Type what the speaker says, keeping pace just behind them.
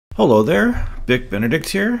Hello there, Bick Benedict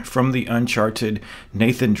here from the Uncharted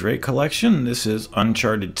Nathan Drake collection. This is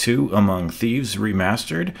Uncharted 2 Among Thieves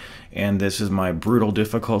Remastered, and this is my brutal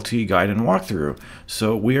difficulty guide and walkthrough.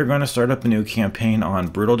 So we are going to start up a new campaign on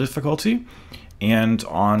brutal difficulty, and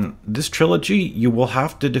on this trilogy you will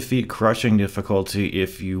have to defeat crushing difficulty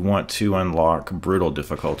if you want to unlock brutal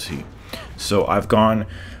difficulty. So I've gone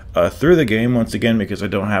through the game once again because I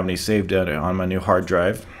don't have any save data on my new hard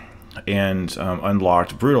drive, and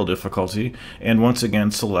unlocked brutal difficulty, and once again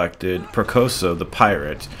selected Precoso the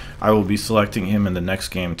pirate. I will be selecting him in the next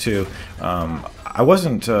game too. I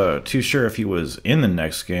wasn't too sure if he was in the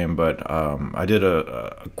next game, but I did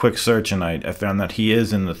a quick search and I found that he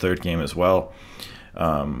is in the third game as well.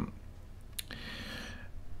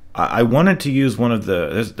 I wanted to use one of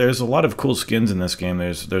the there's a lot of cool skins in this game.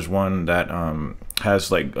 There's one that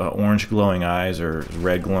has like orange glowing eyes or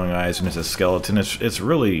red glowing eyes, and it's a skeleton. It's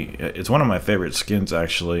one of my favorite skins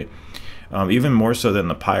actually, even more so than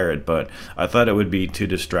the pirate, but I thought it would be too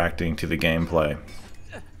distracting to the gameplay.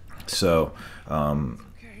 So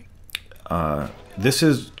this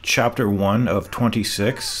is chapter 1 of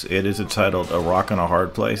 26. It is entitled A Rock and a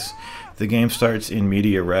Hard Place. The game starts in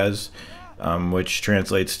media res, which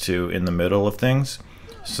translates to in the middle of things,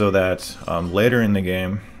 so that later in the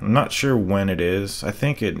game, I'm not sure when it is, I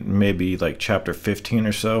think it may be like chapter 15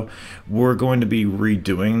 or so, we're going to be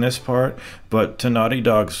redoing this part. But to Naughty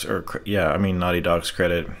Dog's, Naughty Dog's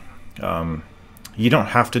credit, you don't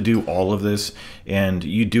have to do all of this, and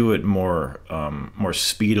you do it more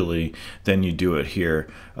speedily than you do it here.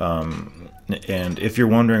 And if you're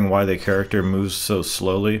wondering why the character moves so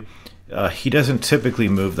slowly, he doesn't typically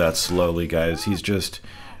move that slowly, guys. He's just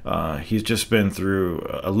been through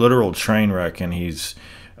a literal train wreck, and he's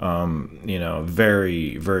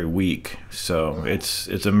very, very weak. So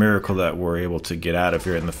it's a miracle that we're able to get out of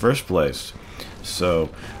here in the first place. So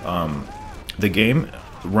the game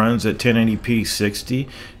runs at 1080p 60,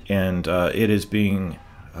 and it is being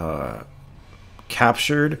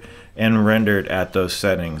captured and rendered at those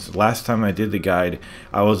settings. Last time I did the guide,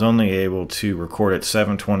 I was only able to record at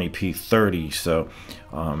 720p 30, so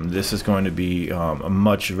this is going to be a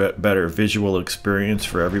much better visual experience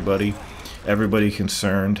for everybody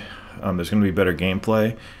concerned. There's going to be better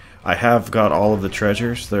gameplay. I have got all of the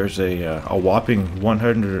treasures. There's a whopping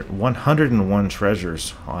 101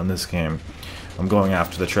 treasures on this game. I'm going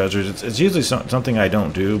after the treasures. It's usually something I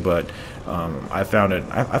don't do, but I found it.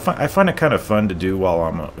 I find it kind of fun to do while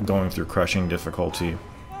I'm going through crushing difficulty.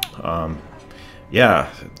 Yeah,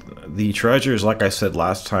 the treasures, like I said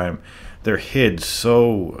last time, they're hid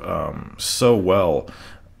so well.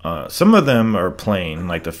 Some of them are plain,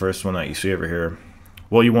 like the first one that you see over here.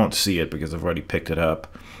 Well, you won't see it because I've already picked it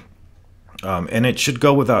up. And it should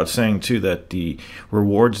go without saying too that the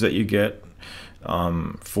rewards that you get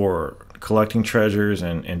for collecting treasures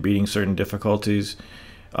and beating certain difficulties,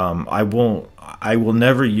 I will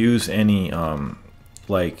never use any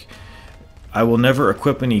I will never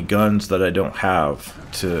equip any guns that I don't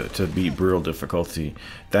have to beat brutal difficulty.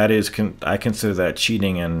 That is, I consider that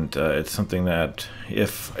cheating, and it's something that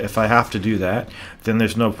if I have to do that, then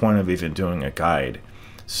there's no point of even doing a guide.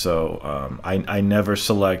 So I never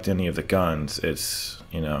select any of the guns. It's,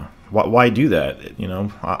 why do that?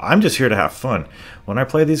 I'm just here to have fun. When I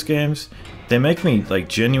play these games, they make me like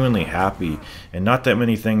genuinely happy, and not that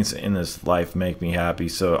many things in this life make me happy.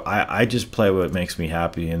 So I just play what makes me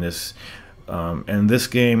happy. In this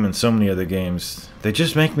game and so many other games, they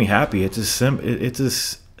just make me happy. It's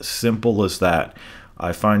as simple as that.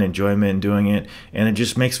 I find enjoyment in doing it, and it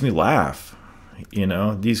just makes me laugh.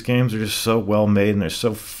 These games are just so well made, and they're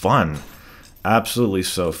so fun. Absolutely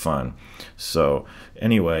so fun. So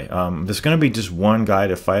anyway, there's going to be just one guy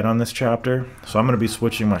to fight on this chapter, so I'm going to be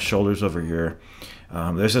switching my shoulders over here.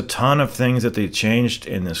 There's a ton of things that they changed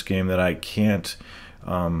in this game that I can't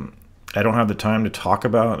I don't have the time to talk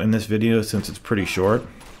about in this video since it's pretty short.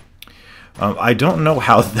 I don't know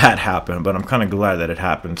how that happened, but I'm kind of glad that it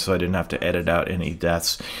happened, so I didn't have to edit out any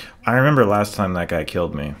deaths. I remember last time that guy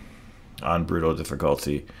killed me on brutal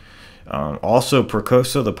difficulty. Also,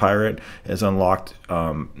 Precoso the pirate is unlocked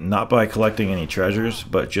not by collecting any treasures,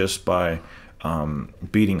 but just by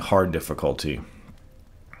beating hard difficulty.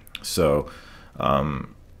 So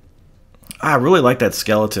I really like that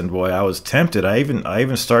skeleton boy. I was tempted. I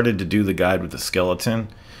even started to do the guide with the skeleton.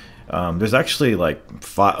 There's actually like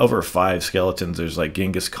over 5 skeletons. There's like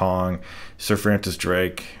Genghis Kong, Sir Francis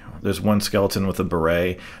Drake. There's one skeleton with a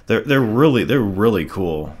beret. They're really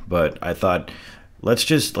cool. But I thought, let's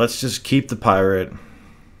just keep the pirate.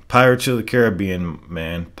 Pirates of the Caribbean,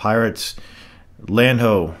 man. Pirates, land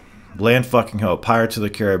fucking ho. Pirates of the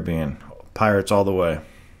Caribbean. Pirates all the way.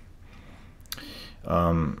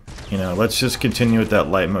 You know, let's just continue with that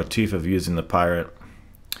leitmotif of using the pirate.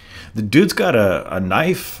 The dude's got a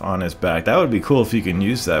knife on his back. That would be cool if you can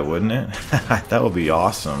use that, wouldn't it? That would be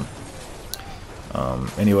awesome.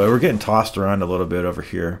 Anyway, we're getting tossed around a little bit over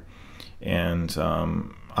here. And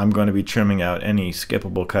I'm going to be trimming out any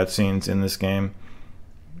skippable cutscenes in this game.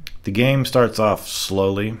 The game starts off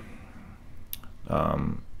slowly. I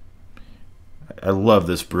love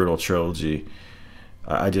this Brutal trilogy.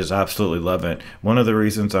 I just absolutely love it. One of the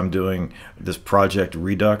reasons I'm doing this Project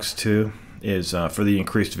Redux too is for the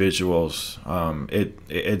increased visuals.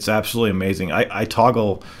 It's absolutely amazing. I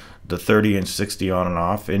toggle the 30 and 60 on and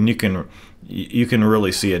off, and you can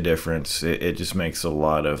really see a difference. It just makes a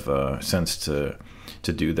lot of sense to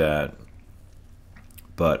do that.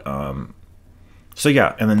 But so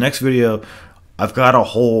yeah, in the next video, I've got a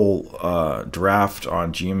whole draft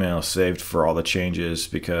on Gmail saved for all the changes,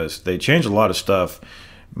 because they changed a lot of stuff.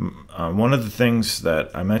 One of the things that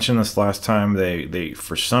I mentioned this last time, they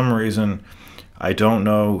for some reason, I don't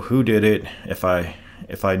know who did it. If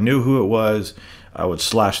I knew who it was, I would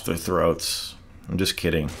slash their throats. I'm just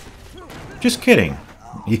kidding. Just kidding.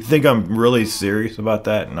 You think I'm really serious about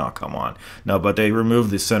that? No, come on. No, but they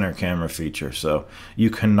removed the center camera feature, so you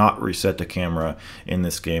cannot reset the camera in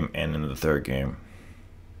this game and in the third game.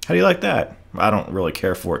 How do you like that? I don't really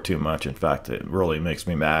care for it too much. In fact, it really makes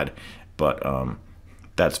me mad. But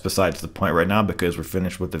that's besides the point right now, because we're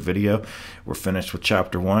finished with the video. We're finished with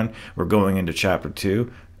Chapter 1. We're going into Chapter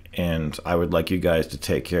 2. And I would like you guys to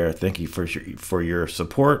take care. Thank you for your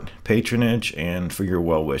support, patronage, and for your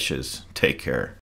well wishes. Take care.